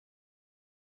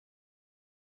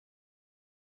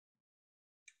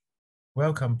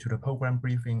Welcome to the program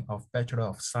briefing of Bachelor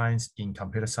of Science in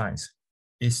Computer Science.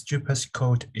 Its JUPAS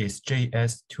code is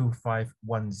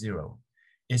JS2510.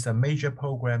 It's a major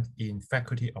program in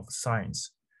Faculty of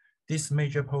Science. This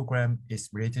major program is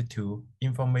related to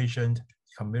information,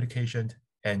 communication,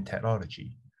 and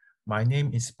technology. My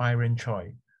name is Byron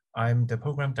Choi. I'm the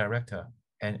program director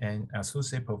and an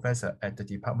associate professor at the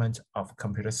Department of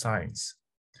Computer Science.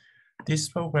 This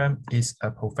program is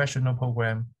a professional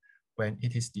program. When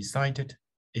it is decided,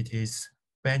 it is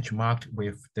benchmarked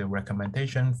with the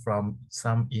recommendation from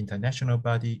some international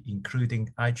body, including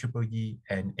IEEE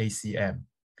and ACM.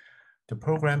 The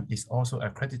program is also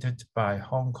accredited by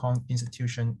Hong Kong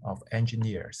Institution of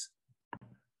Engineers.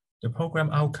 The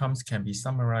program outcomes can be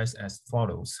summarized as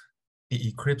follows. It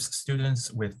equips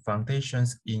students with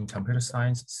foundations in computer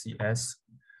science, CS.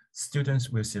 Students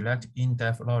will select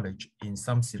in-depth knowledge in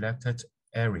some selected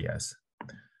areas.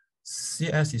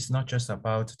 CS is not just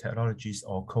about technologies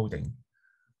or coding.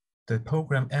 The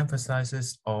program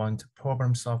emphasizes on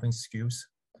problem-solving skills.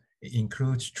 It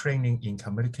includes training in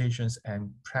communications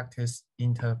and practice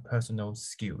interpersonal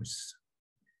skills.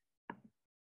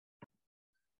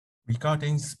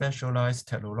 Regarding specialized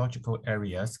technological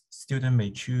areas, students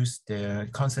may choose their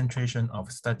concentration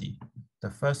of study. The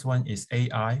first one is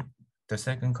AI. The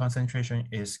second concentration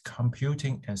is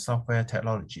computing and software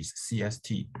technologies,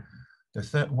 CST. The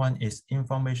third one is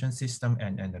Information System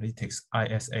and Analytics,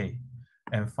 ISA.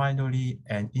 And finally,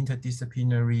 an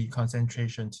interdisciplinary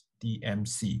concentration,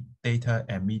 DMC, Data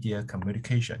and Media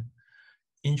Communication.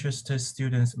 Interested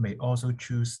students may also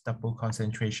choose double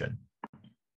concentration.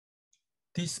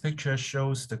 This picture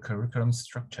shows the curriculum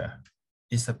structure.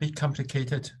 It's a bit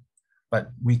complicated,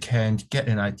 but we can get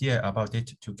an idea about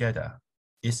it together.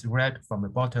 It's read from the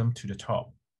bottom to the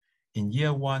top. In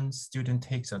year one, student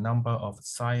takes a number of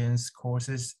science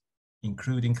courses,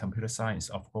 including computer science,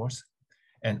 of course,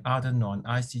 and other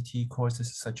non-ICT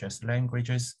courses such as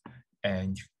languages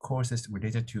and courses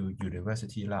related to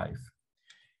university life.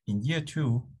 In year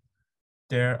two,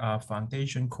 there are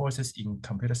foundation courses in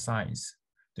computer science.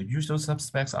 The usual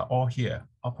suspects are all here: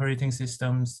 operating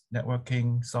systems,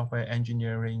 networking, software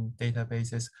engineering,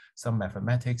 databases, some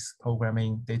mathematics,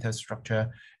 programming, data structure,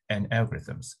 and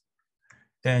algorithms.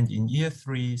 Then in year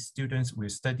three, students will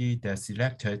study their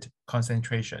selected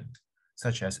concentration,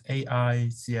 such as AI,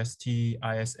 CST,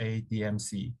 ISA,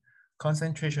 DMC.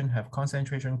 Concentration have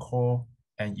concentration core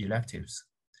and electives,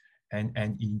 and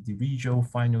an individual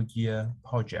final year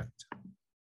project.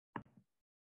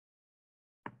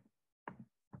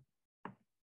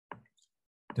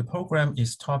 The program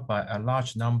is taught by a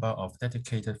large number of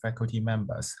dedicated faculty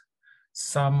members.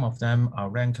 Some of them are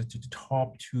ranked to the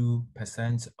top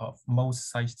 2% of most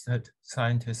cited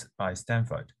scientists by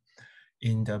Stanford.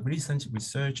 In the recent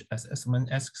research assessment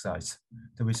exercise,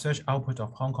 the research output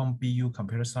of Hong Kong BU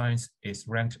Computer Science is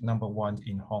ranked #1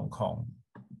 in Hong Kong.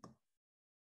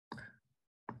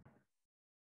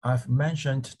 I've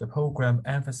mentioned the program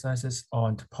emphasizes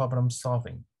on problem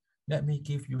solving. Let me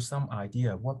give you some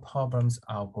idea what problems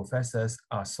our professors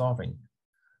are solving.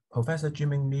 Professor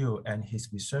Jimmy Liu and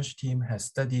his research team has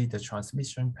studied the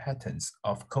transmission patterns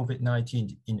of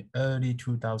COVID-19 in early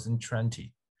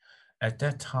 2020. At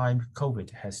that time,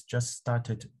 COVID has just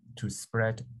started to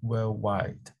spread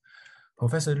worldwide.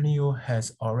 Professor Liu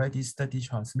has already studied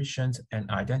transmissions and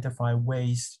identified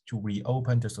ways to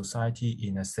reopen the society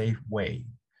in a safe way.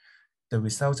 The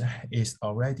result is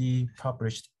already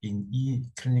published in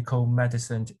eClinical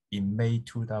Medicine in May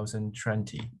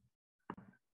 2020.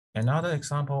 Another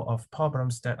example of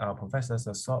problems that our professors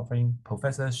are solving,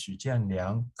 Professor Xu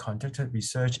Jianliang conducted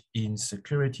research in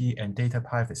security and data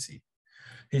privacy.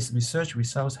 His research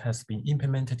results has been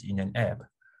implemented in an app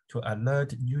to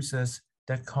alert users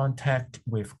that contact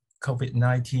with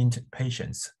COVID-19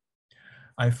 patients.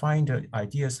 I find the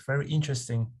ideas very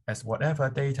interesting, as whatever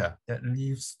data that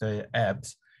leaves the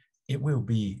apps, it will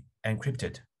be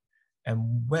encrypted.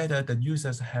 And whether the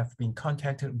users have been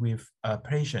contacted with a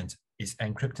patient is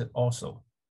encrypted also.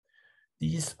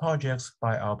 These projects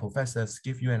by our professors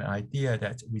give you an idea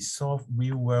that we solve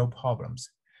real-world problems,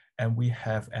 and we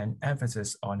have an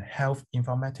emphasis on health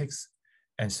informatics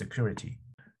and security.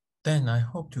 Then I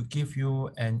hope to give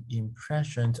you an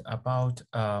impression about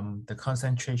the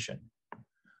concentration.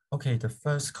 Okay, the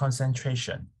first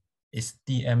concentration is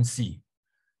DMC.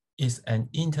 It's an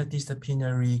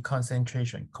interdisciplinary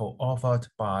concentration co-authored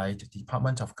by the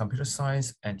Department of Computer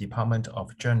Science and Department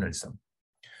of Journalism.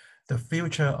 The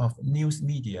future of news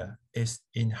media is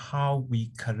in how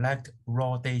we collect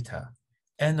raw data,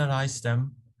 analyze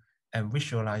them, and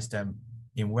visualize them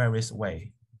in various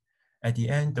ways. At the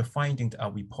end, the findings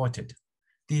are reported.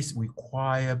 These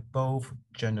require both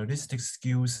journalistic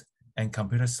skills and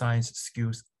computer science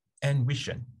skills and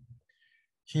vision.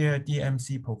 Here,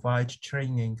 DMC provides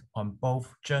training on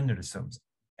both journalism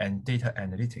and data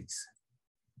analytics.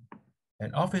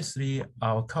 And obviously,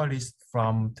 our colleagues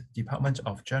from the Department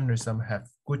of Journalism have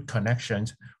good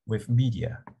connections with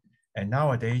media. And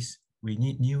nowadays, we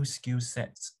need new skill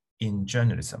sets in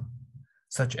journalism,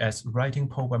 such as writing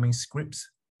programming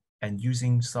scripts and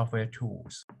using software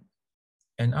tools.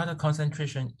 Another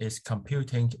concentration is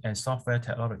computing and software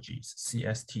technologies,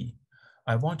 CST.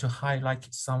 I want to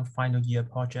highlight some final year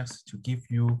projects to give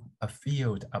you a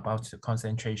feel about the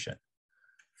concentration.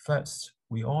 First,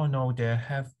 we all know there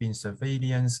have been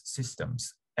surveillance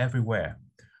systems everywhere.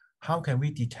 How can we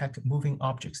detect moving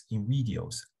objects in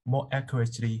videos more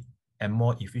accurately and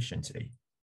more efficiently?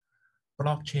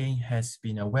 Blockchain has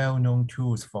been a well-known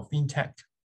tool for fintech,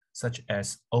 such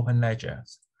as open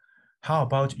ledgers. How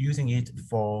about using it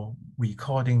for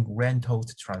recording rental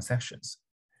transactions?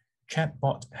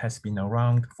 Chatbot has been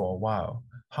around for a while.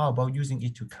 How about using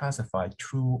it to classify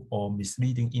true or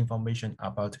misleading information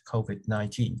about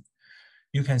COVID-19?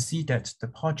 You can see that the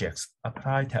projects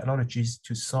apply technologies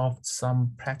to solve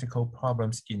some practical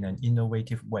problems in an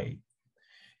innovative way.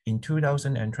 In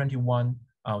 2021,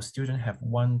 our students have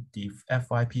won the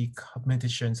FYP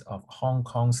competitions of Hong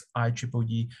Kong's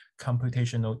IEEE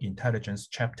Computational Intelligence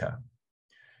chapter.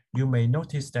 You may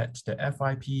notice that the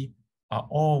FYP are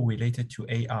all related to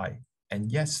AI. And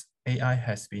yes, AI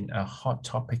has been a hot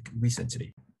topic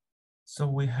recently. So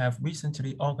we have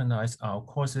recently organized our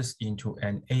courses into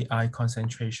an AI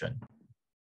concentration.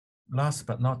 Last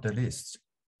but not the least,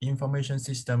 Information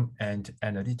System and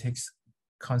Analytics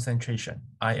concentration,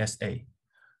 ISA.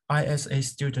 ISA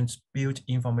students build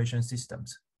information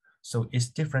systems, so it's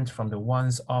different from the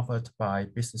ones offered by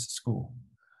business school.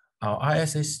 Our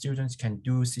ISA students can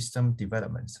do system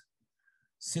development.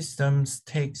 Systems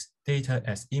takes data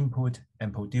as input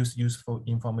and produce useful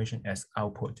information as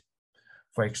output.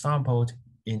 For example,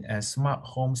 in a smart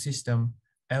home system,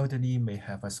 elderly may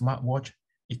have a smartwatch.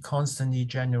 It constantly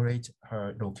generates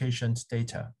her location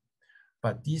data.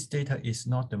 But this data is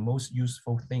not the most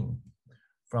useful thing.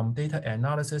 From data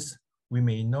analysis, we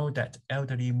may know that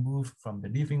elderly move from the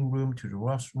living room to the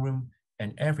washroom,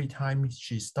 and every time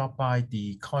she stops by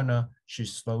the corner, she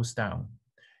slows down.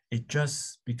 It's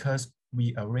just because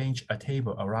we arrange a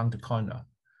table around the corner.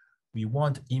 We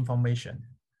want information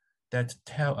that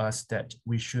tell us that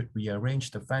we should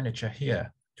rearrange the furniture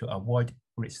here to avoid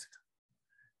risk.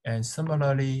 And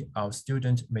similarly, our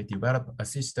students may develop a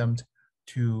system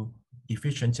to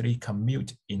efficiently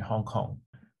commute in Hong Kong.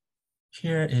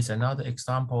 Here is another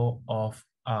example of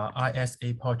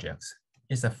ISA projects.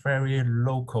 It's a very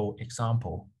local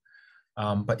example,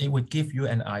 but it would give you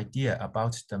an idea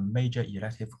about the major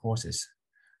elective courses.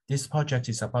 This project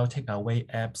is about takeaway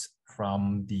apps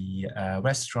from the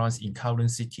restaurants in Kowloon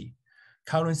City.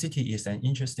 Kowloon City is an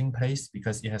interesting place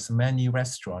because it has many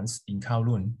restaurants in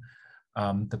Kowloon.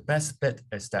 The best bit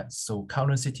is that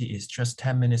Kowloon City is just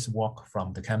 10 minutes walk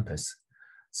from the campus.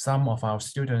 Some of our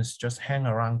students just hang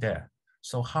around there.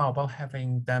 So how about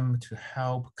having them to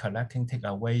help collecting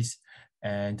takeaways,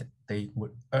 and they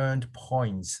would earn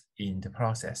points in the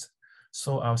process.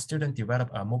 So our students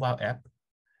develop a mobile app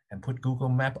and put Google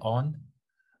Map on,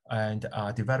 and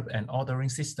develop an ordering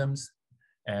systems,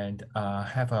 and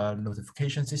have a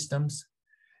notification systems.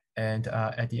 And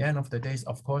at the end of the day,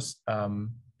 of course,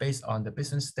 based on the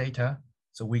business data,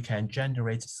 so we can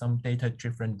generate some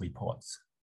data-driven reports.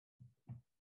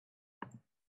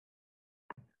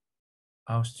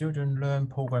 Our students learn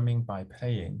programming by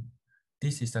playing.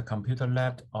 This is a computer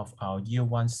lab of our year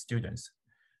 1 students.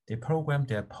 They program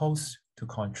their posts to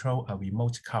control a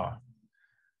remote car.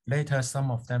 Later,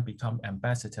 some of them become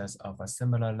ambassadors of a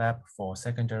similar lab for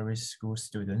secondary school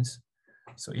students.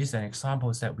 So it's an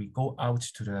example that we go out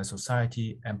to the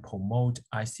society and promote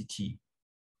ICT.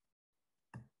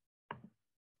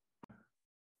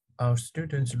 Our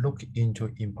students look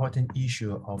into important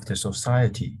issue of the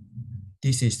society.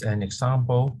 This is an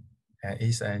example.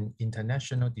 It's an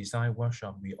international design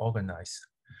workshop we organize.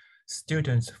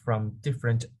 Students from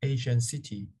different Asian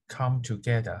cities come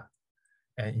together,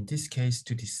 and in this case,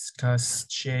 to discuss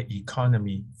shared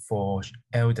economy for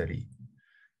elderly.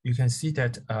 You can see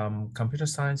that computer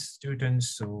science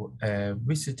students who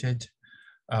visited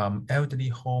elderly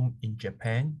home in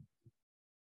Japan,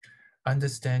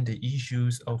 understand the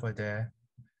issues over there,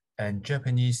 and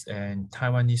Japanese and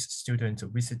Taiwanese students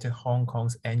visited Hong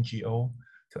Kong's NGO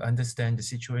to understand the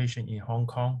situation in Hong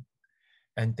Kong,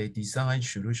 and they design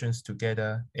solutions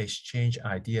together, exchange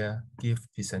ideas, give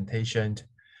presentation,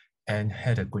 and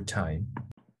had a good time.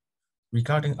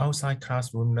 Regarding outside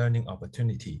classroom learning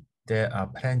opportunity, there are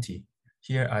plenty.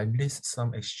 Here I list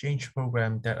some exchange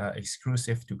programs that are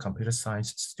exclusive to computer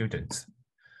science students.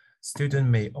 Students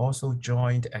may also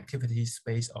join the activities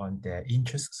based on their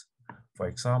interests. For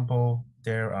example,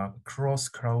 there are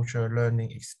cross-cultural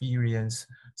learning experiences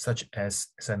such as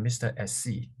semester at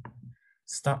sea,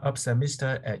 startup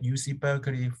semester at UC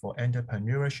Berkeley for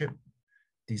entrepreneurship,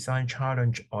 design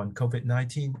challenge on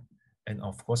COVID-19, and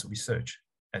of course research,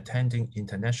 attending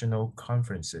international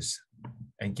conferences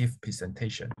and give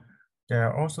presentation. There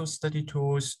are also study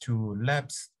tours to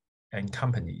labs and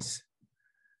companies.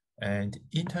 And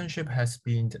internship has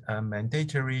been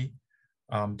mandatory.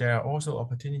 There are also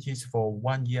opportunities for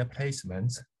one-year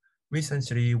placements.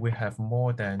 Recently, we have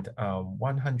more than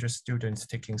 100 students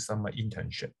taking summer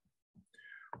internship.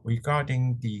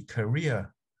 Regarding the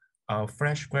career, our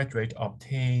fresh graduate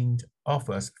obtained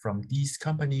offers from these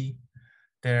companies.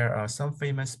 There are some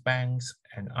famous banks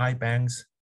and iBanks,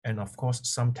 and of course,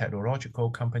 some technological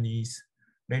companies.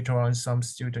 Later on, some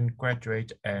students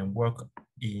graduate and work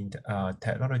in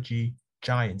technology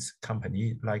giants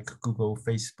company like Google,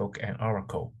 Facebook, and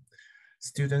Oracle.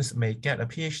 Students may get a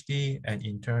PhD and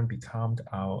in turn become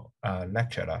our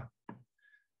lecturer.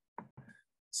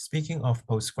 Speaking of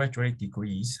postgraduate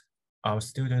degrees, our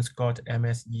students got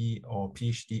MSc or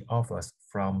PhD offers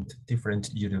from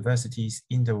different universities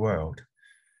in the world.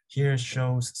 Here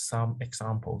shows some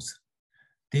examples.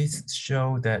 These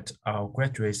show that our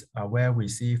graduates are well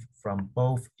received from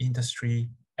both industry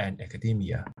and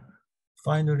academia.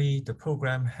 Finally, the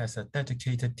program has a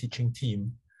dedicated teaching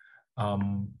team,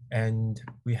 and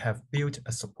we have built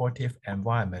a supportive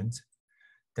environment.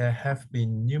 There have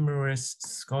been numerous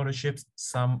scholarships.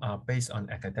 Some are based on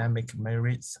academic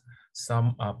merits,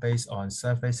 some are based on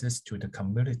services to the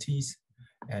communities,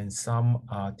 and some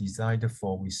are designed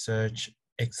for research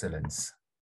excellence.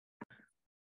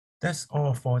 That's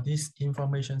all for this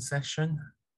information section.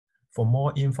 For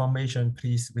more information,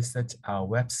 please visit our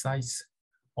websites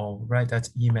or write us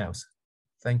emails.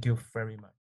 Thank you very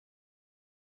much.